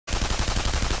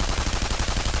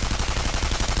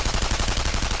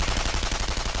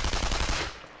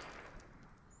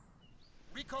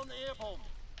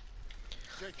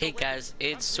Hey guys,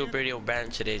 it's Super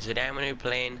Band today. Today I'm gonna be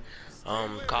playing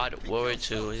COD World War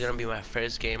 2. It's gonna be my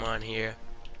first game on here.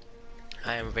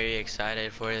 I am very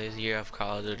excited for this year of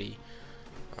Call of Duty.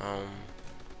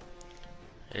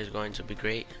 It is going to be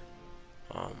great.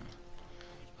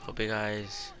 Hope you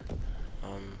guys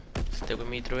stick with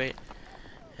me through it,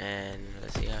 and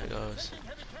let's see how it goes.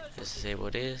 Let's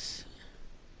disable this.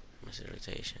 Let's see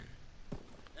rotation.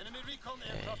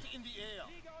 Okay.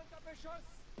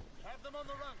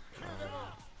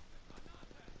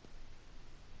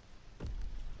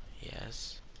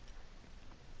 Yes.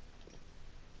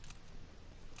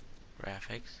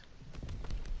 Graphics.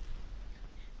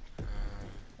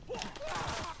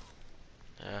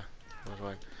 Was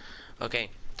one. Okay,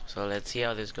 so let's see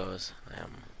how this goes.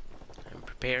 I'm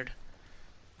prepared,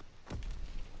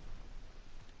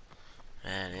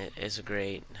 and it is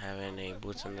great having a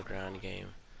boots on the ground game.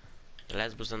 The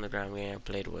last boots on the ground game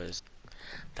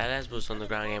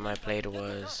I played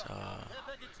was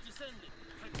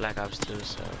Black Ops 2.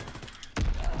 So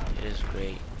it is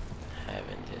great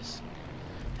having this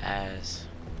as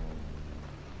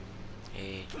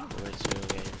a World War 2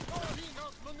 game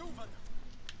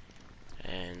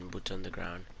and boots on the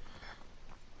ground.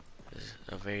 This is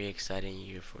a very exciting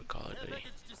year for Call of Duty.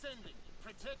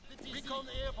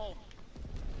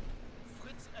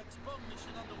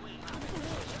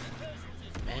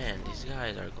 Man, these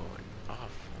guys are going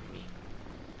off on me.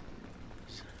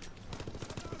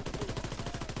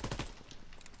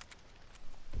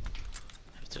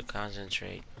 Have to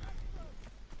concentrate.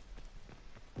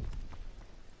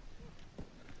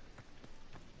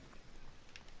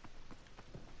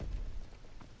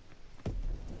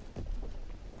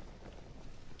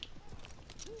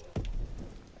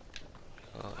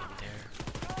 Go in there.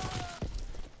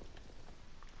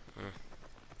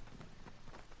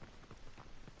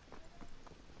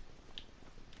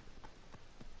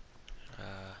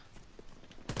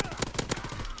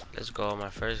 Let's go. My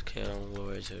first kill on World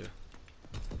War 2.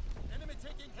 Enemy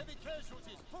taking heavy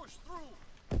casualties. Push through.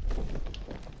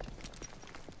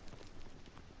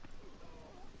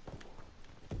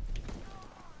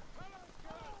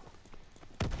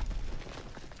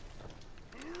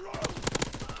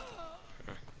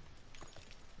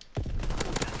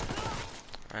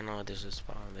 I know there's a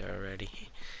spawn there already.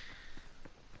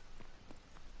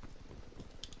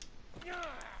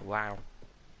 Wow.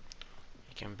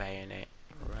 You can bayonet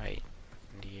right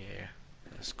in the air.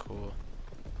 That's cool.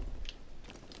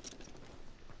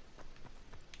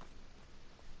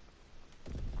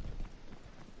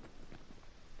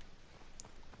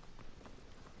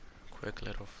 Quick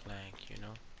little flank, you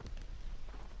know?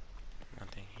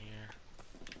 Nothing here.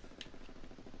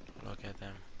 Look at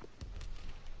them.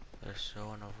 They're so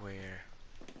unaware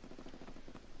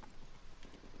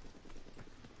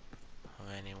of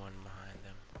anyone behind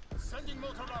them. Sending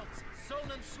motor routes.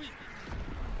 Zone and sweep.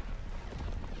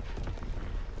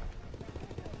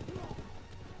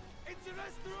 It's a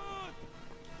restaurant.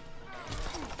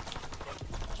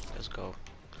 Let's go.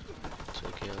 2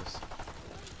 kills.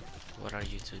 What are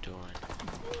you two doing?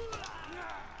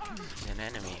 He's an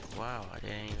enemy. Wow, I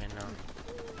didn't even know.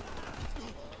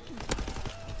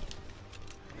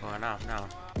 Going off now.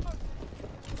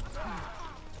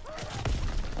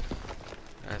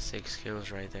 That's 6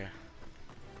 kills right there.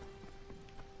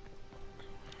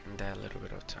 In that little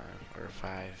bit of time, or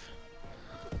 5.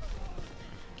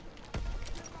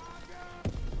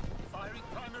 Firing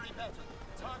primary battle.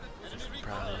 Target enemy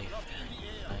Probably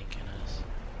flanking us.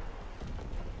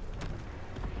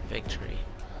 Victory.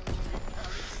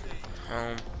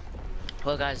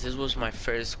 Well guys, this was my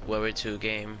first World War 2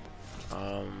 game.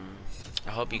 I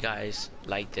hope you guys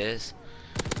like this.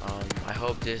 I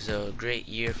hope this is a great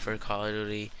year for Call of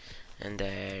Duty, and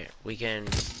that we can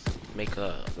make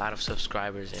a lot of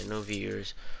subscribers and new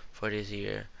viewers for this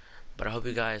year. But I hope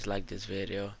you guys like this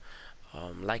video.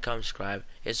 Like, comment, subscribe.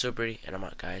 It's Super, and I'm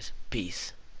out, guys.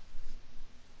 Peace.